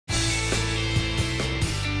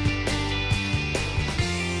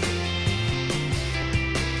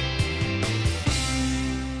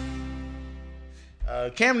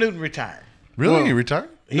Cam Newton retired. Really? He retired?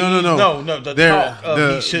 No. The talk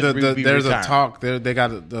of he should be there's retired. a talk. They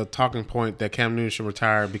got the talking point that Cam Newton should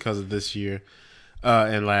retire because of this year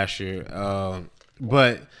and last year.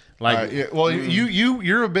 But like,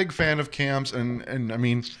 you're a big fan of Cam's, and I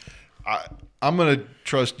mean, I'm gonna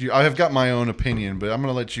trust you. I have got my own opinion, but I'm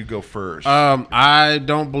gonna let you go first. I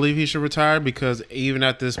don't believe he should retire because even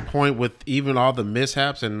at this point, with even all the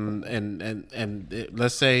mishaps and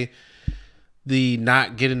let's say the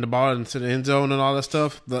not getting the ball into the end zone and all that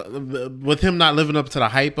stuff, with him not living up to the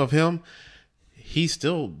hype of him, he's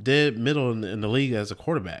still dead middle in the league as a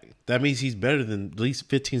quarterback. That means he's better than at least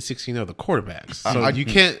 15, 16 other quarterbacks. So you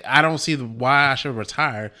can't. I don't see why I should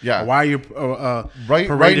retire. Yeah. Or why you're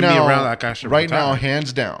parading me around like I should. Right retire. now,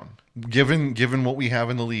 hands down, given what we have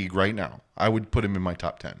in the league right now, I would put him in my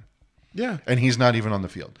top 10. Yeah, and he's not even on the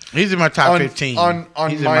field. He's in my top 15. On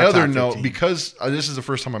He's my other top note, 15. because this is the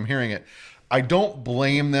first time I'm hearing it, I don't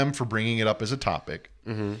blame them for bringing it up as a topic.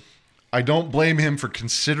 Mm-hmm. I don't blame him for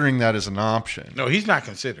considering that as an option. No, he's not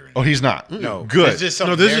considering. Oh, he's not. No, good. It's just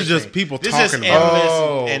no, this is just people talking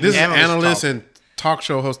about. This is analysts and talk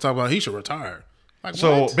show hosts talking about he should retire. Like,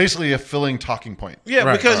 so what? basically, a filling talking point. Yeah,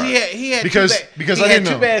 Right. because he had because he I had didn't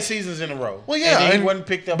two know. bad seasons in a row. Well, yeah, and then he and- wasn't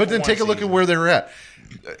picked up. But for then one take a look at season. where they're at.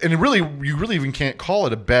 And you really even can't call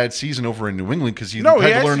it a bad season over in New England because you No, he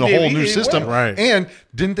had to learn the actually whole did. new He did system. well. Right. And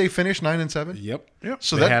didn't they finish 9-7? Yep.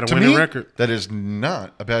 So They that had a to winning me, record. that is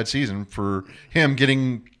not a bad season for him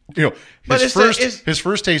getting But his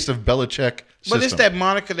first taste of Belichick system. But it's that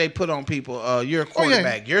moniker they put on people. You're a Oh, yeah.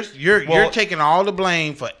 quarterback. You're taking all the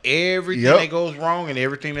blame for everything Yep. that goes wrong and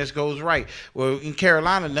everything that goes right. Well, in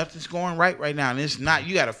Carolina, nothing's going right now, and it's not.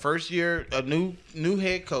 You got a first year, a new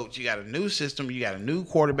head coach. You got a new system. You got a new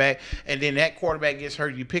quarterback, and then that quarterback gets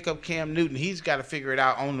hurt. You pick up Cam Newton. He's got to figure it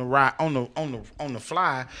out on the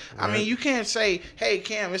fly. I mean, you can't say, "Hey,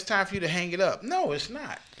 Cam, it's time for you to hang it up." No, it's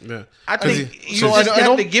not. Yeah. I think you So just I have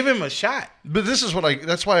don't- to give him a shot. But this is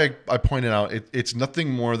that's why I pointed out it's nothing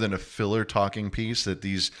more than a filler talking piece that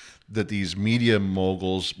these media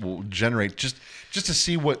moguls will generate just to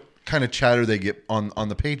see what kind of chatter they get on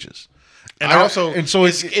the pages. And so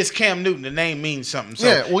it's Cam Newton. The name means something. So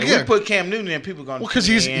Yeah, well, if yeah. we put Cam Newton in, people are going to because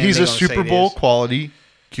he's a Super Bowl quality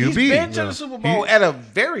QB. He's been to the Super Bowl at a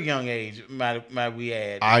very young age. Might we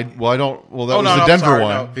add? That was the I'm Denver sorry,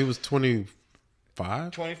 one. no. He was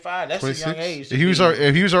 25. 25. That's 26? a young age.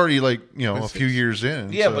 He was already like a few years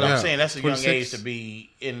in. Yeah, so. but I'm saying that's a young 26. age to be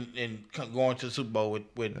in going to the Super Bowl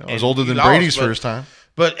with. I was older than Brady's first time.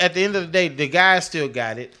 But at the end of the day, the guy still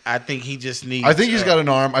got it. I think he just needs. I think he's got an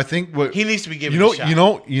arm. I think what he needs to be given a shot.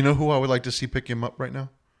 You know who I would like to see pick him up right now?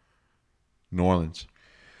 New Orleans.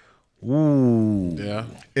 Ooh. Yeah.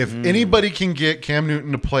 If anybody can get Cam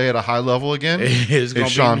Newton to play at a high level again, It's it's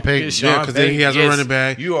Sean Payton. Yeah, because then he has a running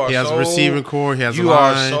back. You are he has so, a receiving core. He has a you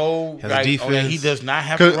line. are so has right. a defense. He does not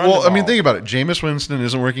have to run Well, the I mean, ball. think about it. Jameis Winston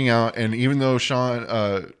isn't working out, and even though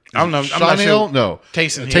I'm not sure. No,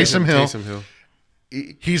 Taysom Hill. Taysom Hill.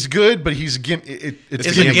 He's good, but he's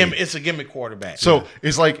It's a gimmick quarterback. So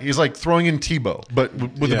he's like throwing in Tebow, but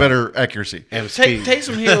with a better accuracy. And speed.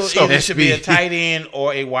 Taysom Hill So- either should be a speed. tight end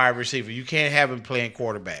or a wide receiver. You can't have him playing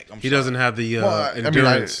quarterback. He doesn't have the Well, I mean,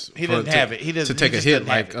 endurance. He doesn't have it. He doesn't to take he a just hit doesn't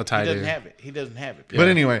have like it. a tight He doesn't end. have it. He doesn't have it. But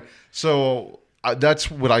anyway, so that's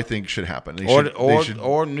what I think should happen. They should-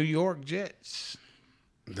 Or New York Jets.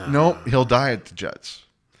 No, he'll die at the Jets.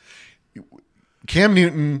 Cam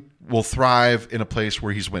Newton will thrive in a place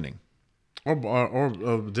where he's winning. Or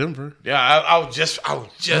Denver. Yeah, I was just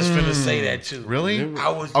gonna say that too. Really? I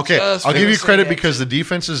was Okay, just I'll give finna you say credit that because too. the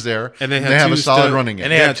defense is there, And they and have they have two a solid stud- running game.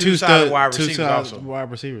 and they have two solid wide two receivers solid also.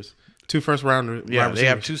 wide receivers. 2 first round. Yeah, wide they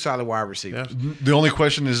have receivers. 2 solid wide receivers. Yeah. The only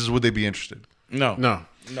question is would they be interested? No, No.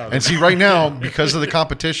 And see, right now, because of the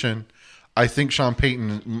competition, I think Sean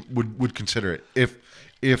Payton would consider it.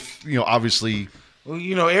 If obviously, Well,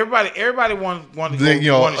 everybody want to they,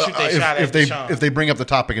 shoot their shot at Deshaun. if they bring up the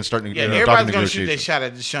topic and start Yeah, talking everybody's going to shoot their negotiations. shot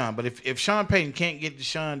at Deshaun. But if Sean Payton can't get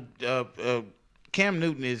Deshaun, Cam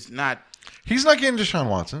Newton is not. He's not getting Deshaun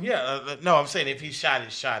Watson. Yeah, no, I'm saying if he shot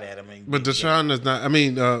his shot at him. But Deshaun is not. I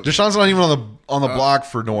mean, Deshaun's not even on the block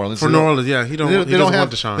for New Orleans. for They New don't- Orleans, yeah, he don't. They He don't doesn't have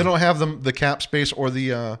want Deshaun. They don't have the cap space or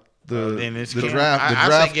the then it's the Cam. draft.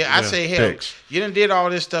 I say hell, picks. you done did all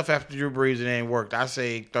this stuff after Drew Brees and it ain't worked. I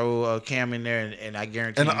say throw Cam in there and I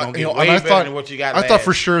guarantee And you're gonna I, get and way I better thought than what you got. I thought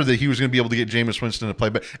for sure that he was going to be able to get Jameis Winston to play,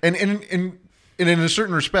 but and in a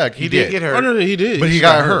certain respect, he did get hurt. Oh, no, he did. But he just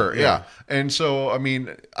got hurt, yeah. And so, I mean,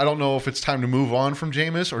 I don't know if it's time to move on from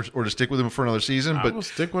Jameis or to stick with him for another season. I but will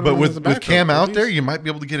stick with but him as a with backup, Cam at out there, least. you might be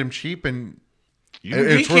able to get him cheap. And You can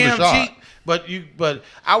It's get worth a Cam shot. cheap, but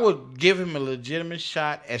I would give him a legitimate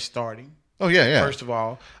shot at starting. Oh yeah. First of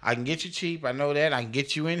all, I can get you cheap. I know that. I can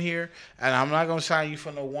get you in here, and I'm not gonna sign you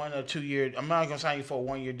for no 1 or 2 year. I'm not gonna sign you for a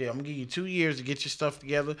 1 year deal. I'm gonna give you 2 years to get your stuff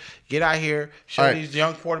together. Get out here, show All right. these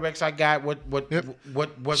young quarterbacks I got what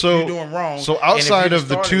So you're doing wrong. So And if outside you're of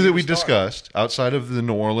the starter, two you're that we the starter. discussed, outside of the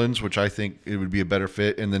New Orleans, which I think it would be a better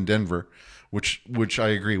fit, and then Denver, which I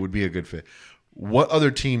agree would be a good fit. What other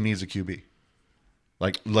team needs a QB?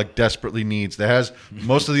 Like desperately needs that has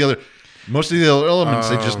most of the other elements.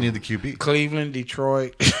 They just need the QB. Cleveland,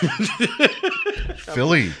 Detroit,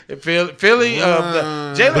 Philly. Philly.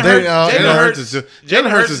 Jalen But they- Hurts. Jalen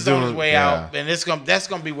Hurts is is on his doing- way yeah. out, and that's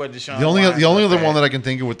gonna be what Deshaun. The only other Watson one that I can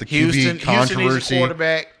think of with the QB Houston needs a controversy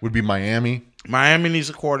quarterback. would be Miami. Miami needs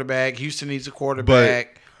a quarterback. Houston needs a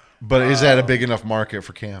quarterback. But is that a big enough market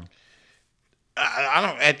for Cam? I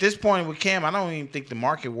don't. At this point with Cam, I don't even think the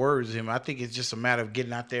market worries him. I think it's just a matter of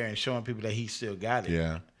getting out there and showing people that he still got it.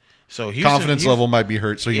 Yeah. So Houston, Confidence level might be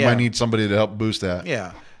hurt, so you Yeah. might need somebody to help boost that.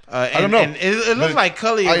 Yeah. I don't know. And it looks But like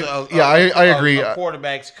Cully is I agree. a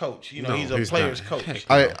quarterback's coach. You know, No, he's a he's player's not. coach.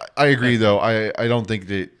 Heck I agree though. I don't think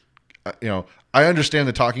that I understand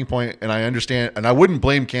the talking point, and I understand, and I wouldn't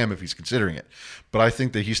blame Cam if he's considering it, but I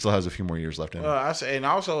think that he still has a few more years left in him. I say, and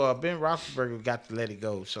also Ben Roethlisberger got to let it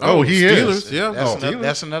go. So Oh, he Steelers, is. yeah.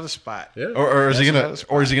 that's another spot. Yeah. Or is he That's gonna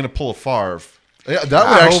another spot. pull a Favre? Yeah, that I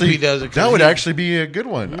would hope actually he does it, 'cause that would he- actually be a good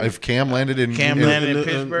one if Cam landed in Landed in in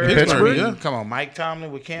Pittsburgh. Pittsburgh, yeah. Come on, Mike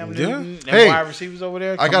Tomlin with Cam Yeah. Newton and Hey, wide receivers over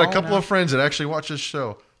there. I Come got a on couple now. of friends that actually watch this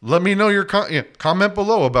show. Let me know your comment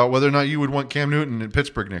below about whether or not you would want Cam Newton in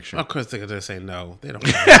Pittsburgh next year. Of course, they're gonna say no. They don't.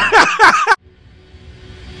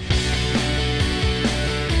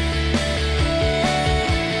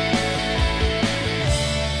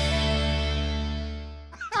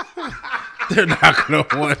 They're not gonna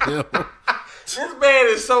want him. This man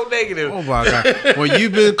is so negative. Oh my god! Well,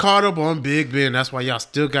 you've been caught up on Big Ben. That's why y'all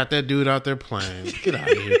still got that dude out there playing. Get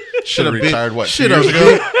out of here. Should have retired, what, 2 Should years have.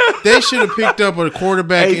 ago? They should have picked up a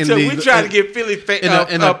quarterback Hey, in so the. we trying to get Philly in Pittsburgh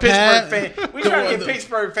the fan. We trying to get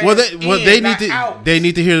Pittsburgh fans. Well, they in, need not to. out. They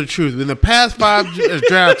need to hear the truth. In the past 5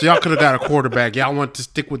 drafts, y'all could have got a quarterback. Y'all want to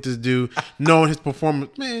stick with this dude, knowing his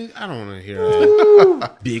performance. Man, I don't want to hear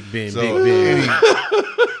that. Big Ben, So, Big Ben.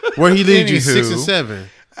 Where he leads you Anywho. 6 and 7.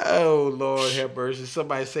 Oh Lord, have mercy!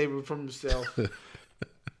 Somebody save him from himself.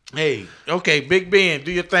 Hey, okay, Big Ben,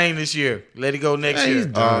 do your thing this year. Let it go next He's year.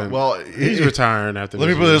 done. well, He's retiring after. Let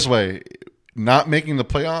me put it year. this way: not making the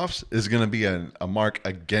playoffs is going to be a mark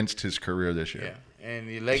against his career this year. Yeah, and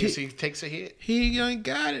your legacy takes a hit. He ain't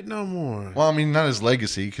got it no more. Well, I mean, not his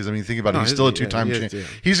legacy, because I mean, think about it. No, He's his- still a yeah, two-time he is, champion. yeah.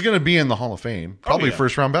 He's going to be in the Hall of Fame, probably yeah.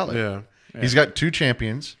 first round ballot. Yeah. He's got 2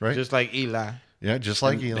 champions, right? Just like Eli. Yeah, just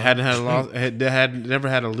like They Eli. hadn't had a loss. They had never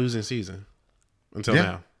had a losing season until yeah.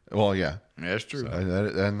 now. Well, yeah, That's true.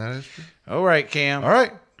 and that is true. All right, Cam. All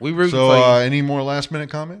right. We rooting So, for you. any more last-minute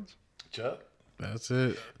comments? Chuck. That's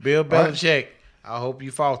it. Bill right. Belichick. I hope you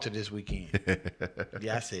falter this weekend.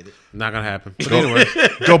 Yeah, I said it. Not gonna happen. But anyway,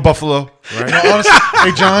 Go Buffalo. Right. No, honestly,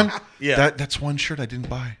 hey John. Yeah. That's one shirt I didn't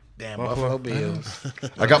buy. Damn, Buffalo Bills.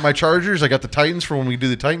 I got my Chargers. I got the Titans for when we do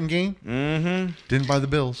the Titan game. Mm-hmm. Didn't buy the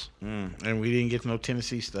Bills. And we didn't get no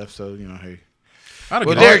Tennessee stuff, so you know, hey. I'd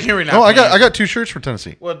Well, give- Derrick Henry not No, I playing. got 2 shirts for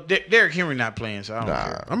Tennessee. Well, Derrick Henry not playing, so I don't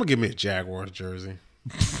I'm gonna give me a Jaguars jersey.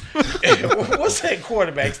 care. What's that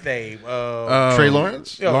quarterback's name? Trey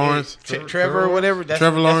Lawrence. Lawrence. Trevor or whatever. That's,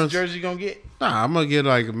 Trevor that's Lawrence. the jersey you gonna get? Nah, I'm gonna get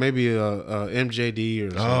like maybe a MJD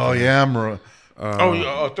or something. Oh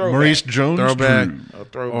yeah, Throwback. Maurice Jones. Throwback. Drew. A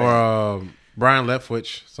throwback. Or Brian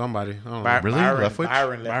Leftwich, somebody. I don't know. Really? Leftwich?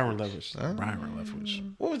 Byron Byron Leftwich. Leftwich. Byron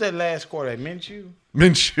Leftwich. What was that last quarterback? Minshew?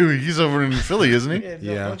 Minshew. He's over in Philly, isn't he?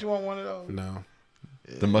 Yeah. Don't you want one of those? No.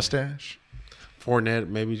 The mustache. Fournette,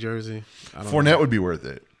 maybe jersey. I don't Fournette would be worth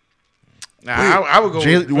it. Nah, I would go.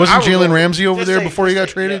 Wasn't Jalen Ramsey over there before he got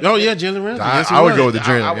traded? Oh yeah, Jalen Ramsey. Yes, he I would was. go with the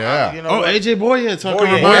Jalen. Yeah. You know Oh, what? AJ Boye. So I Boye. can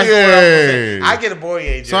That's remind, what I was gonna say. Boye. I get a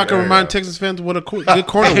Boye. so I can remind Texas fans what a good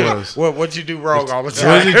corner was. What you do wrong all the What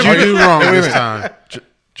time? did you do wrong Wait a this minute. time?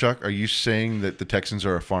 Chuck, are you saying that the Texans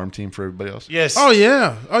are a farm team for everybody else? Yes. Oh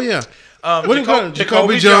yeah. Oh yeah. What do you call it?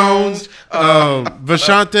 Jacoby Jacoby Jones,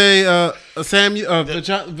 Vashante, Samuel,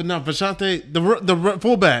 Vashante, the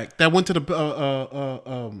fullback that went to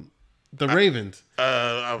the Ravens.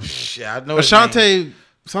 Shit, I know his name. Vashante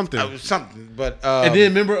something. Something, but And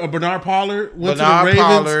then remember Bernard Pollard went to the Bernard Ravens,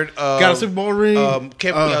 Pollard, got a Super Bowl ring.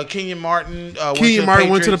 Kenyon Martin.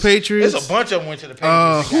 Went to the Patriots. There's a bunch of them went to the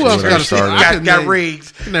Patriots. Who else got a started. got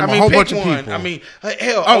Riggs. Name a whole bunch of people. I mean,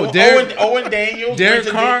 hell. Owen Daniels. Derek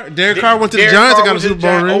Carr went to the Giants and got a Super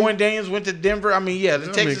Bowl ring. Owen Daniels went to Denver. I mean, yeah, the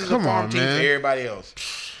Texans is a farm team for everybody else.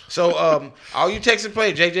 So, all you Texas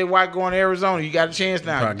players, J.J. Watt going to Arizona, you got a chance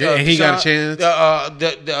now. And he got a chance.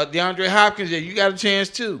 DeAndre Hopkins, yeah, you got a chance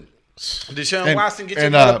too. Deshaun Watson, get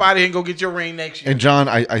your butt up out of here and go get your ring next year. And John,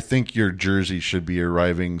 I think your jersey should be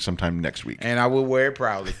arriving sometime next week. And I will wear it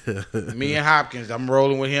proudly. Me and Hopkins, I'm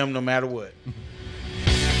rolling with him no matter what.